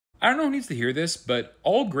I don't know who needs to hear this, but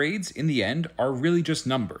all grades in the end are really just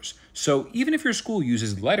numbers. So even if your school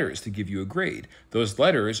uses letters to give you a grade, those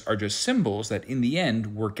letters are just symbols that in the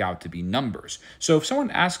end work out to be numbers. So if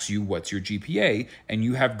someone asks you what's your GPA and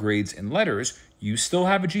you have grades in letters, you still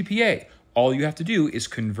have a GPA. All you have to do is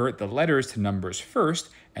convert the letters to numbers first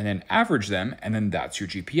and then average them, and then that's your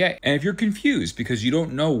GPA. And if you're confused because you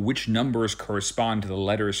don't know which numbers correspond to the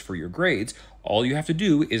letters for your grades, all you have to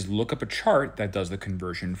do is look up a chart that does the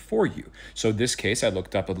conversion for you. So in this case, I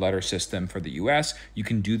looked up a letter system for the US. You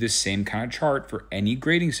can do this same kind of chart for any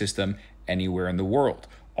grading system anywhere in the world.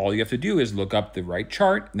 All you have to do is look up the right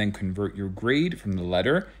chart and then convert your grade from the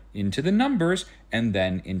letter into the numbers and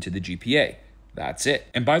then into the GPA. That's it.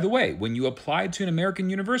 And by the way, when you apply to an American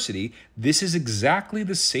university, this is exactly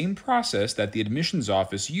the same process that the admissions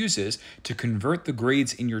office uses to convert the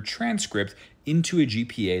grades in your transcript into a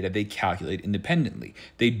GPA that they calculate independently.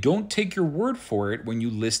 They don't take your word for it when you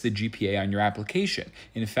list the GPA on your application.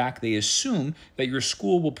 In fact, they assume that your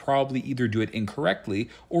school will probably either do it incorrectly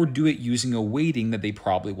or do it using a weighting that they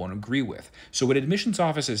probably won't agree with. So what admissions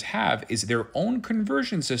offices have is their own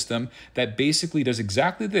conversion system that basically does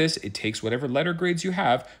exactly this. It takes whatever letter grades you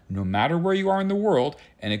have, no matter where you are in the world,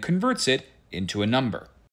 and it converts it into a number.